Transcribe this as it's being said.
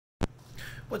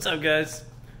What's up, guys?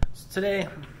 So today,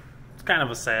 it's kind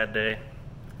of a sad day.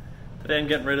 Today I'm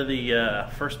getting rid of the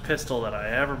first pistol that I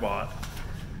ever bought.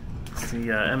 It's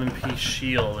the M&P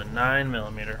Shield in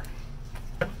 9mm.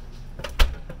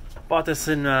 Bought this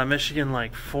in Michigan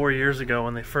like 4 years ago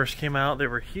when they first came out. They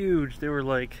were huge. They were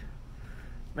like,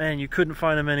 man, you couldn't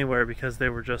find them anywhere because they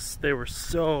were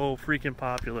so freaking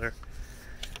popular.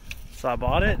 So I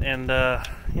bought it, and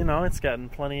you know, it's gotten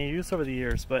plenty of use over the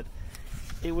years, but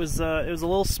it was a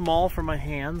little small for my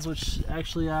hands, which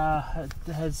actually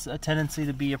has a tendency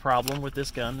to be a problem with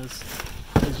this gun.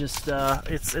 It's just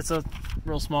it's a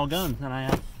real small gun, and I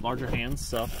have larger hands,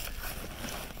 so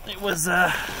it was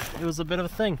a bit of a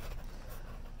thing.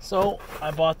 So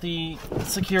I bought the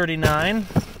Security 9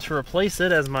 to replace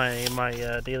it as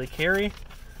my daily carry.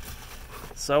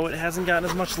 So it hasn't gotten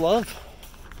as much love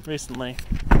recently.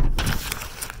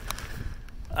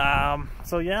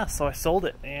 So yeah, so I sold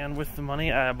it, and with the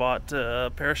money I bought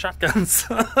a pair of shotguns.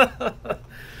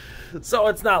 So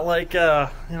it's not like, you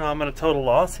know, I'm at a total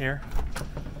loss here.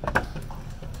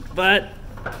 But,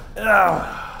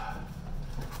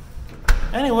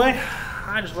 anyway,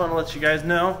 I just want to let you guys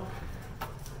know,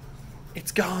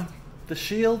 it's gone. The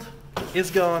Shield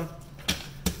is gone.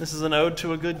 This is an ode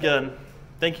to a good gun.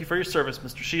 Thank you for your service,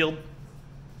 Mr. Shield.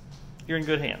 You're in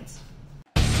good hands.